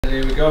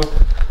here we go.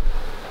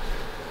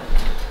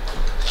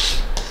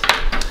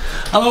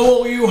 Hello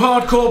all you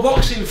hardcore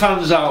boxing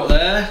fans out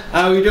there,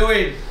 how are you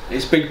doing?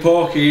 It's Big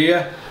Porky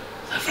here,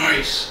 the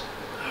voice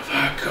of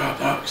hardcore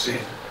boxing.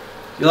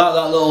 You like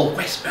that little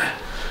whisper?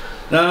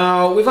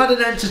 Now, we've had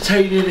an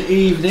entertaining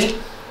evening.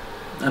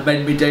 I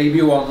made my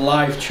debut on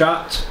live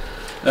chat.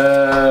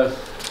 I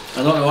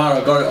don't know how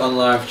I got it on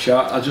live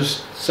chat. I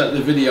just set the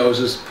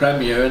videos as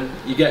premiere and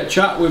you get a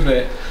chat with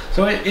it.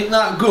 So isn't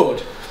that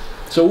good?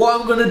 So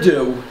what I'm going to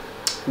do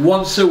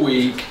once a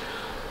week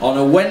on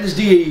a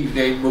Wednesday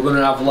evening, we're going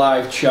to have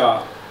live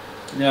chat.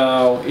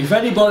 Now, if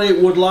anybody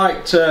would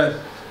like to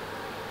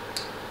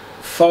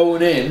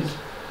phone in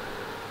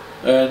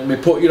and me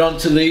put you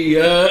onto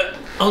the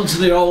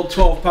old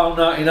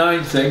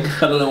 £12.99 thing, I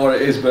don't know what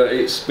it is, but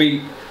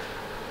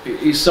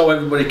it's so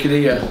everybody can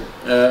hear.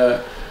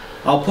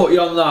 I'll put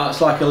you on that. It's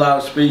like a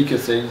loudspeaker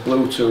thing,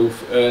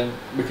 Bluetooth, and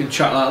we can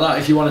chat like that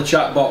if you want to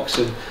chat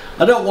boxing.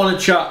 I don't want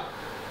to chat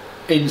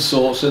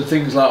insults and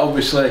things like,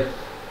 obviously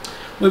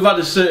we've had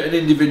a certain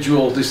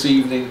individual this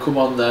evening come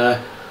on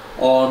there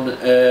on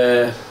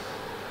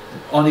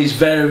his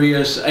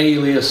various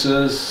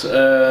aliases,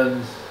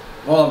 and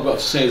all I've got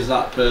to say is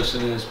that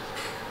person is,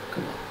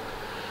 come on,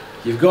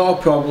 you've got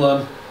a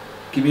problem,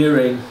 give me a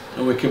ring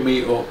and we can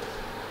meet up.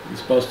 You're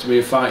supposed to be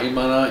a fighting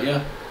man, aren't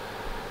you?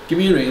 Give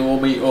me a ring and we'll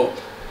meet up.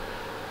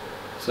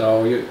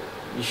 So you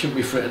shouldn't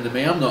be threatening to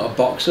me. I'm not a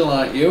boxer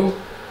like you.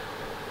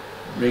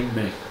 Ring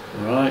me,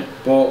 alright?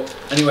 But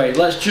anyway,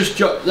 let's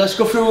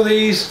go through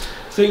these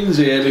things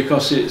here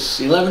because it's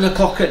 11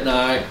 o'clock at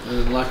night,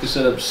 and like I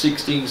said, I'm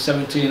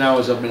 16-17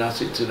 hours I've been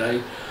at it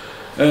today.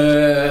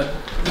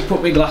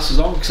 Put my glasses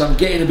on because I'm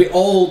getting a bit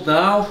old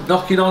now,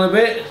 knocking on a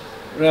bit.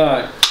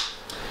 Right.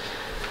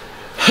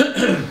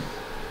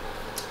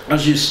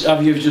 As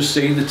you've just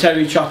seen, the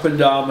Terry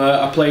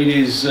Chappendama, I played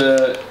his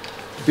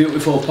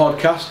beautiful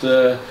podcast,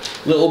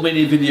 little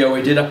mini video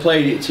he did. I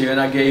played it to you and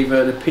I gave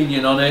an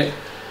opinion on it,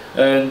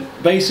 and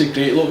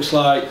basically it looks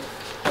like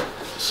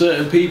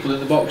certain people in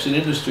the boxing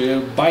industry are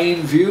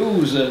buying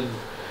views and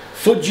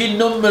fudging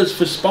numbers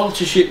for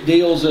sponsorship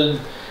deals and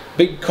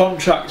big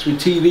contracts with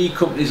TV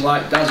companies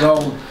like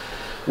DAZN.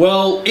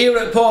 Well, here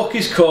at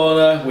Porky's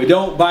Corner, we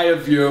don't buy a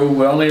view.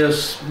 We're only a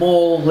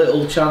small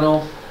little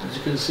channel, as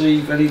you can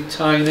see, very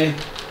tiny,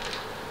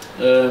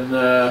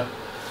 and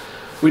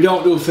we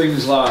don't do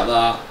things like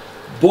that,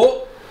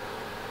 but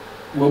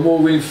we're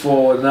moving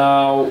forward.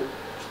 Now,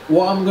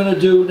 what I'm going to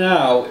do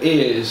now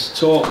is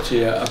talk to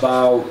you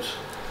about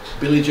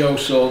Billy Joe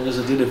Saunders.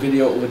 I did a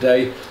video the other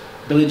day.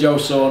 Billy Joe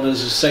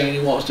Saunders is saying he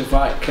wants to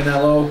fight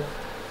Canelo,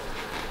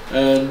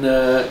 and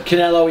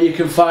Canelo, you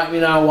can fight me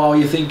now while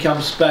you think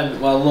I'm spent.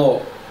 Well,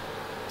 look,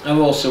 I've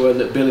also heard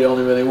that Billy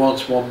only really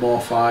wants one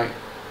more fight,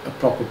 a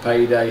proper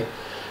payday.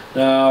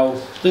 Now,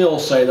 they all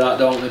say that,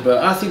 don't they?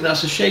 But I think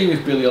that's a shame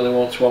if Billy only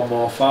wants one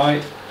more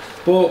fight.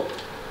 But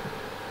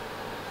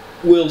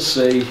we'll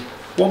see.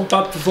 One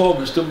bad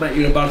performance doesn't make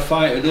you a bad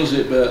fighter, does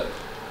it? But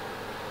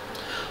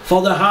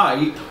for the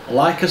hype,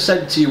 like I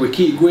said to you, we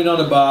keep going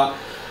on about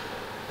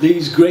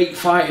these great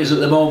fighters at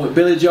the moment.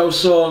 Billy Joe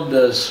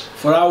Saunders,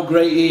 for how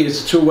great he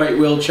is, a two-weight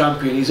world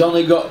champion, he's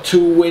only got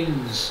 2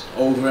 wins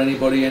over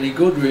anybody any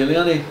good, really,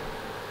 hasn't he?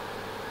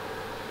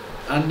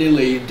 Andy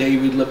Lee and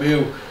David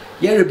Lemieux.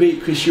 Yeah, he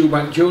beat Chris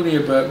Eubank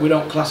Jr., but we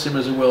don't class him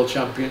as a world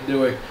champion,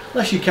 do we?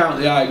 Unless you count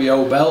the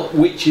IBO belt,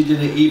 which he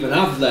didn't even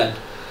have then.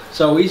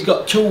 So he's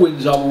got 2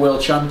 wins over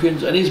world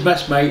champions, and his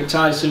best mate,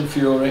 Tyson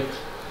Fury,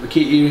 we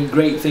keep hearing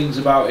great things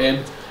about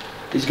him.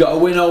 He's got a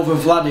win over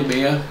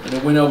Vladimir and a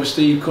win over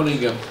Steve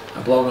Cunningham,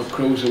 a blown-up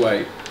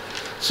cruiserweight.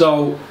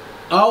 So,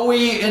 are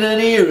we in an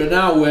era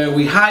now where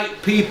we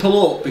hype people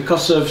up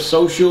because of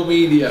social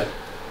media?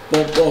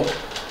 Bump, bump.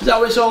 Is that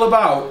what it's all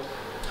about?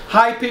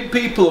 Hyping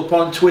people up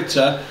on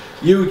Twitter,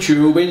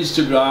 YouTube,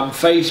 Instagram,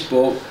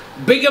 Facebook.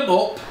 Big them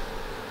up.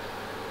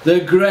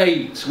 They're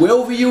great. We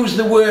overuse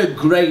the word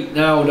great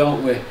now,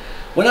 don't we?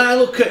 When I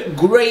look at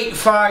great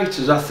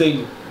fighters, I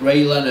think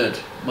Ray Leonard,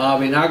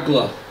 Marvin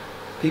Hagler,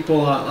 people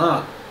like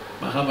that,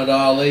 Muhammad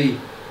Ali,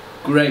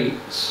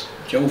 greats,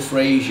 Joe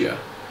Frazier.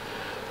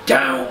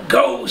 Down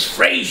goes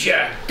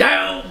Frazier,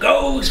 down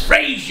goes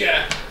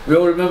Frazier. We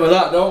all remember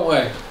that, don't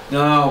we?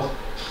 Now,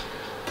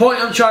 point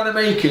I'm trying to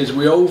make is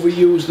we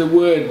overuse the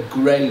word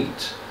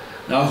great.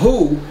 Now,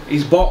 who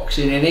is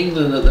boxing in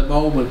England at the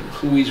moment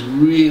who is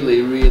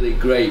really, really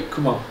great?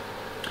 Come on.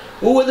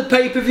 Who are the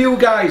pay-per-view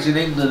guys in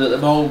England at the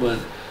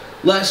moment?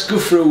 Let's go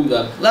through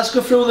them. Let's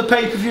go through the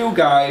pay-per-view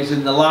guys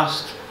in the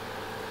last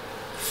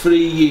 3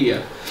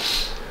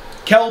 years.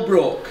 Kell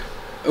Brook.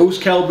 Who's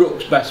Kell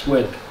Brook's best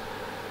win?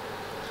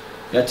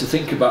 You had to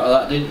think about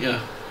that, didn't you?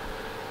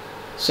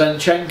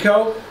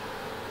 Senchenko?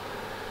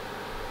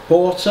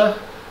 Porter?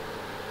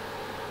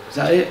 Is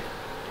that it?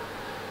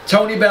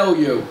 Tony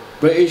Bellew,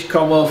 British,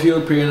 Commonwealth,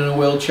 European and a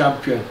world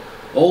champion.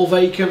 All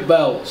vacant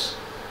belts.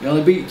 He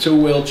only beat 2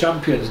 world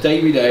champions,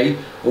 David A,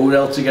 who were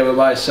held together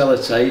by a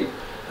sellotape,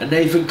 and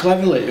Nathan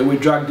Cleverly, who were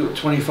dragged up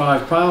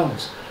 25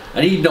 pounds.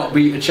 And he'd not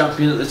beat a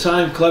champion at the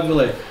time,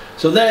 Cleverly.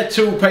 So they're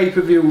two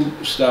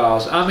pay-per-view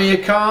stars.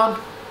 Amir Khan,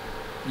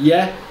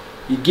 yeah,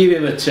 you give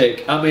him a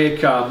tick. Amir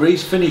Khan, but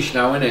he's finished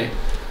now, isn't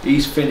he?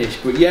 He's finished.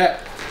 But yeah,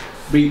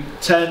 beat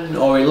 10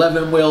 or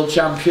 11 world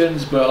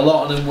champions, but a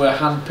lot of them were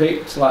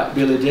hand-picked, like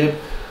Billy did.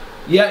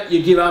 Yeah,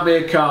 you give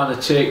Amir Khan a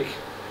tick.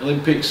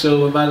 Olympic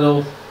silver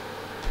medal.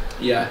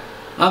 Yeah.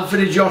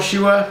 Anthony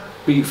Joshua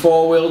beat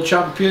 4 world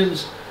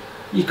champions.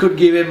 You could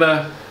give him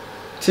a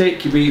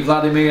tick. You beat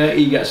Vladimir,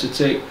 he gets a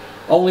tick.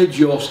 Only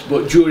just,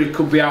 but jury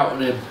could be out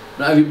on him.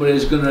 Not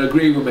everybody's going to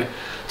agree with me.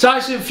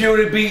 Tyson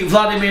Fury beat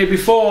Vladimir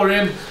before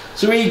him,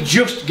 so he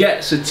just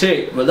gets a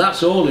tick. But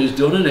that's all he's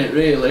done, isn't it,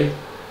 really?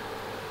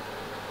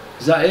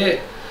 Is that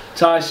it?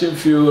 Tyson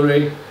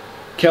Fury,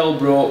 Kell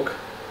Brook,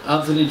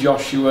 Anthony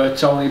Joshua,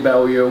 Tony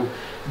Bellew.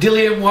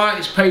 Dillian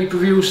White's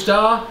pay-per-view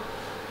star.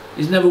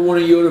 He's never won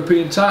a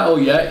European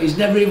title yet. He's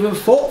never even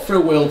fought for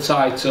a world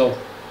title.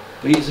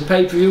 But he's a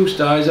pay-per-view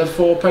star. He's had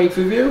 4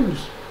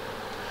 pay-per-views.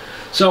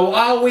 So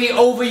are we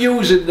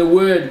overusing the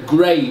word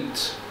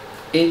great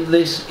in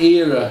this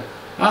era?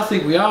 I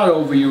think we are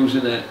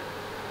overusing it.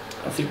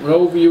 I think we're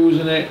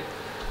overusing it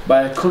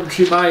by a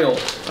country mile.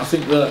 I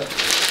think that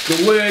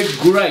the word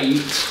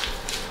great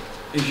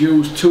is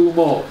used too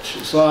much.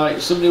 It's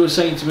like somebody was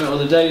saying to me the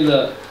other day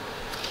that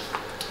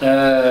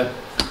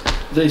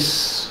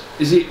this,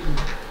 is it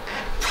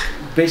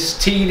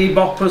Bistini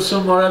Bop or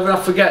something, whatever,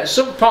 I forget,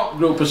 some pop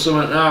group or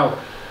something now,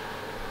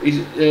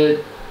 is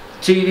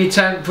Teeny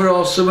Temper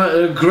or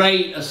something,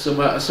 great or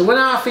something. So when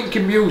I think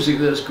of music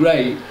that's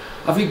great,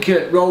 I think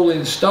of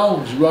Rolling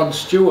Stones, Rod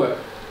Stewart,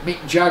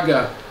 Mick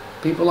Jagger,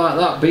 people like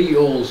that,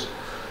 Beatles,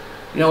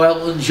 you know,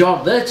 Elton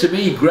John. They're to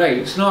me great.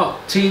 It's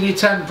not Teeny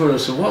Temper or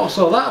something. What's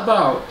all that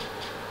about?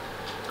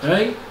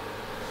 Hey?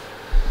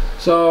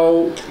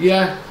 So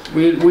yeah,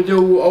 we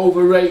do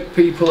overrate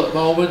people at the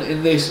moment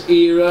in this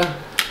era,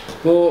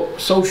 but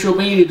social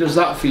media does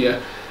that for you.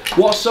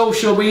 What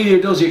social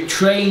media does, it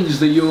trains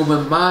the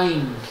human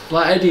mind.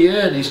 Like Eddie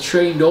Hearn, he's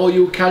trained all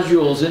you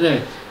casuals,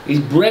 innit? He's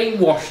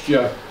brainwashed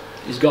you.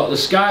 He's got the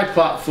Sky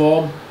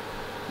platform,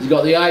 he's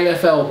got the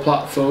IFL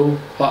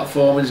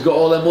platform, and he's got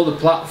all them other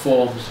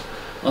platforms,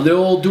 and they're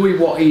all doing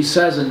what he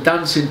says and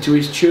dancing to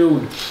his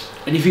tune.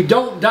 And if you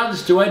don't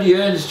dance to Eddie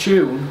Hearn's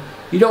tune,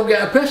 you don't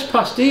get a press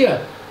pass, do you?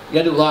 You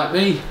end up like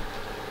me.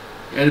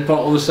 You end up on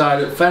the other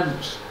side of the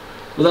fence.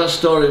 Well, that's the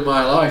story of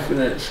my life,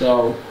 isn't it?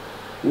 So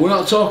we're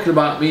not talking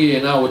about me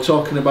here now, we're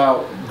talking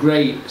about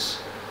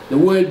greats. The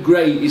word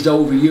great is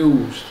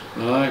overused,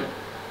 right?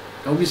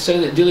 Nobody's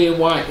saying that Dillian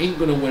White ain't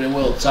going to win a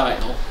world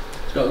title.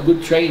 He's got a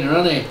good trainer,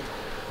 hasn't he?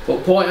 But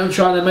the point I'm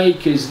trying to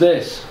make is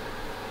this.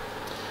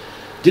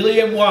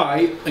 Dillian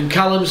White and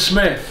Callum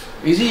Smith.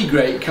 Is he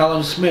great,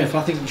 Callum Smith?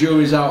 I think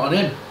jury's out on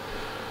him.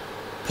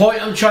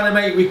 Point I'm trying to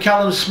make with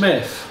Callum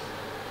Smith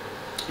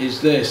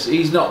is this.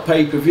 He's not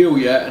pay-per-view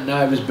yet, and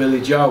neither is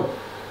Billy Joe,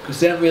 because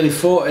they haven't really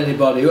fought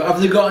anybody. Have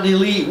they got an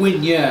elite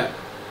win yet?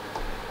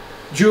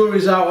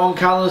 Jury's out on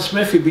Callum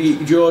Smith. He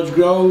beat George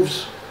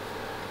Groves,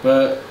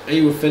 but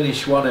he was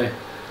finished, wasn't he?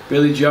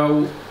 Billy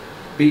Joe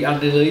beat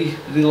Andy Lee.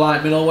 Did he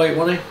like middleweight,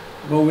 wasn't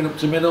he? Moving up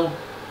to middle.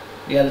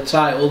 He had a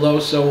title though,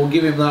 so we'll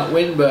give him that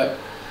win, but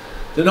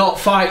they're not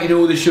fighting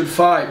who they should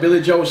fight.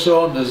 Billy Joe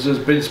Saunders has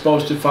been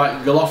supposed to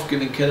fight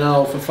Golovkin and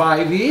Canelo for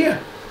 5 years.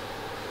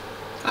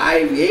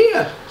 5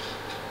 years!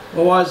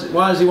 Well, why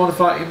does he want to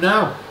fight him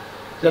now?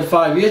 He had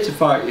 5 years to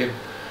fight him.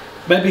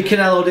 Maybe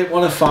Canelo didn't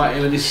want to fight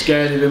him and he's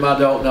scared of him, I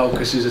don't know,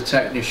 because he's a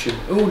technician.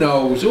 Who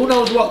knows? Who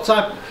knows what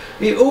type...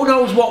 Who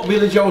knows what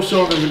Billy Joe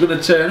Saunders is going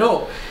to turn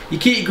up? You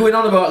keep going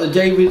on about the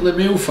David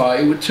Lemieux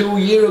fight. It was 2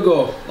 years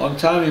ago. Long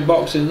time in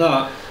boxing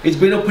that. He's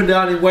been up and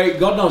down in weight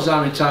God knows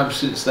how many times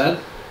since then.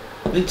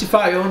 Didn't he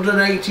fight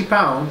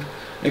 £180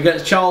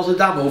 against Charles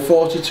Adamo,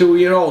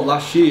 42-year-old,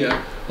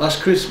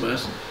 last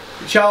Christmas?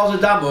 Charles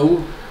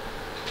Adamo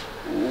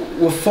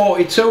were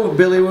 42 and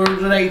Billy were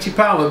 £180,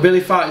 but Billy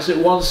fights at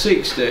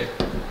 160,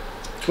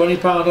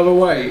 £20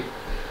 overweight.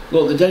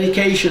 Look, the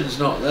dedication's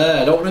not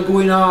there. I don't want to go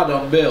in hard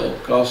on Bill,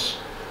 because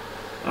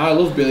I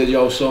love Billy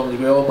Joe Saunders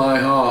with all my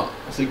heart.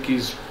 I think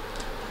he's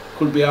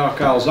could be our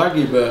Carl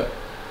Zaggy, but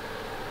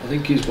I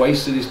think he's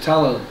wasted his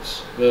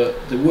talents.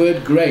 But the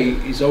word great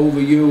is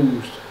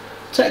overused.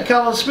 Take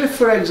Callum Smith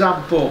for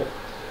example.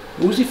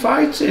 Who's he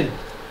fighting?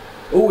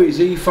 Who is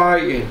he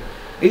fighting?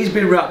 He's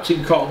been wrapped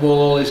in cotton wool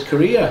all his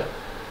career.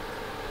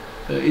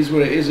 It is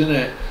what it is, isn't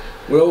it?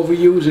 We're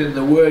overusing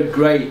the word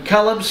great.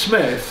 Callum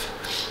Smith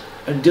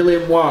and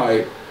Dillian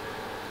White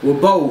were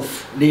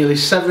both nearly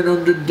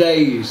 700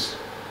 days.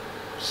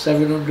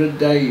 700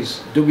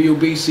 days.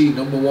 WBC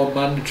 #1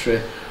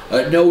 mandatory.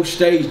 At no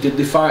stage did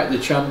they fight the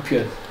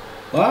champion.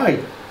 Why?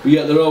 But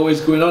yet they're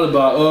always going on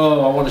about,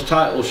 oh, I want a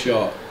title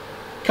shot.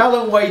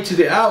 Callum waited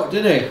it out,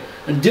 didn't he?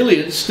 And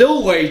Dillian's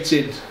still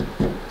waiting.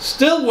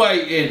 Still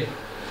waiting.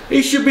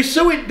 He should be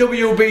suing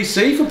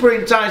WBC for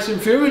putting Tyson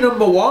Fury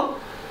 #1.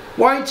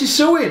 Why ain't he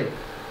suing?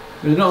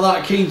 He's not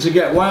that keen to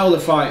get Wilder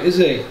fight, is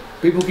he?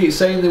 People keep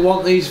saying they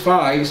want these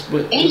fights,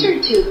 but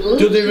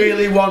do they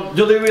really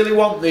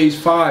want these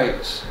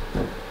fights?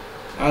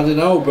 I don't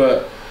know,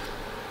 but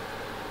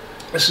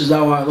this is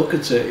how I look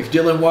at it. If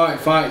Dylan White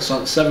fights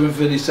on 7th of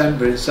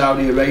December in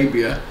Saudi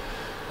Arabia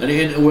and it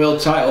ain't a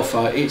world title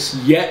fight, it's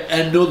yet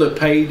another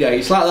payday.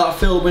 It's like that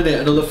film,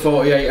 innit? Another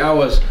 48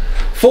 hours.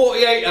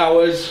 48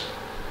 hours,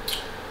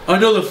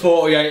 another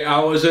 48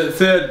 hours at the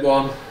third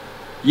one,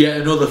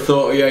 yet another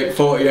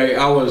 48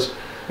 hours.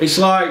 It's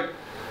like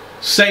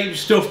same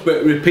stuff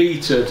but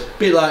repeated.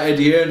 Bit like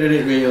Eddie Hearn, isn't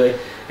it, really?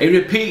 He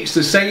repeats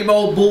the same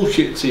old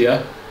bullshit to you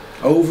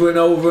over and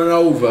over and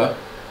over.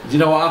 Do you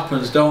know what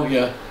happens, don't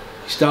you? You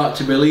start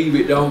to believe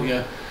it, don't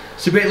you?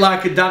 It's a bit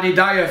like a Danny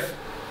Dyer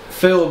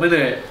film, isn't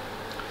it?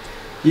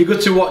 You go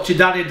to watch a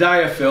Danny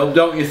Dyer film,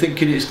 don't you,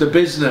 thinking it's The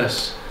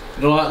Business.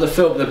 You know, like the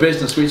film The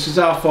Business, which is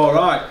half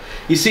alright.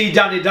 You see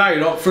Danny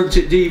Dyer up front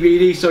at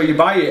DVD, so you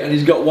buy it, and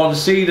he's got one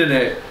scene in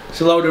it.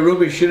 It's a load of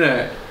rubbish, isn't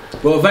it?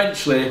 But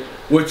eventually,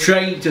 we're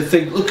trained to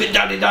think, look at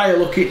Danny Dyer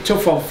looking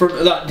tough on front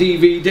of that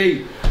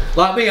DVD.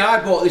 Like me,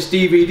 I bought this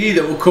DVD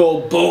that was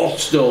called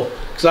Borstal,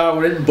 because I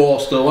were in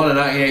Borstal in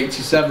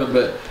 1987,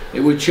 but it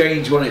would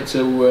change, wouldn't it,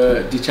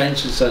 to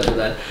detention centre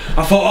then.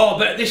 I thought, oh, I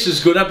bet this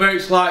is good. I bet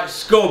it's like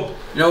Scum,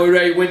 you know, with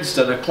Ray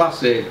Winston, a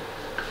classic.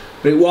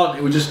 But it wasn't.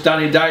 It was just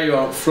Danny Dyer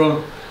up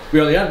front. We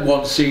only had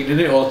one scene in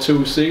it, or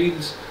two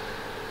scenes.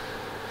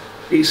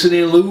 It's an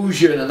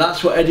illusion, and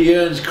that's what Eddie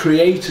Hearn's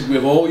created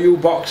with all you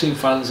boxing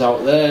fans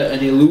out there,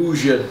 an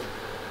illusion.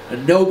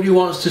 And nobody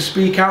wants to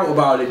speak out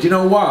about it. Do you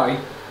know why?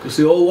 Because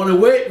they all want to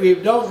work with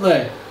him, don't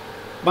they?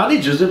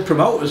 Managers and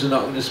promoters are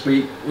not going to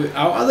speak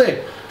out, are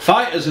they?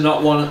 Fighters are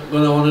not going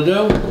to want to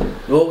do.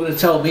 They're all going to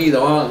tell me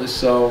though, aren't they?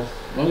 So,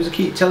 as long as they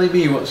keep telling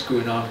me what's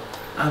going on,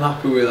 I'm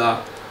happy with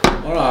that.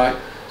 Alright,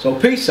 so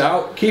peace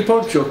out, keep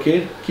on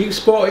trucking, keep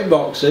supporting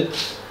boxing.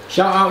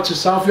 Shout out to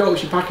South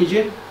Yorkshire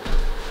Packaging.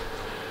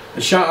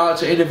 And shout out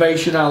to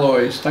Innovation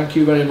Alloys. Thank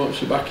you very much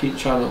for backing the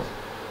channel.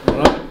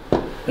 Alright?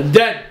 And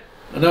then,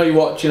 I know you're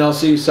watching, I'll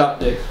see you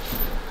Saturday.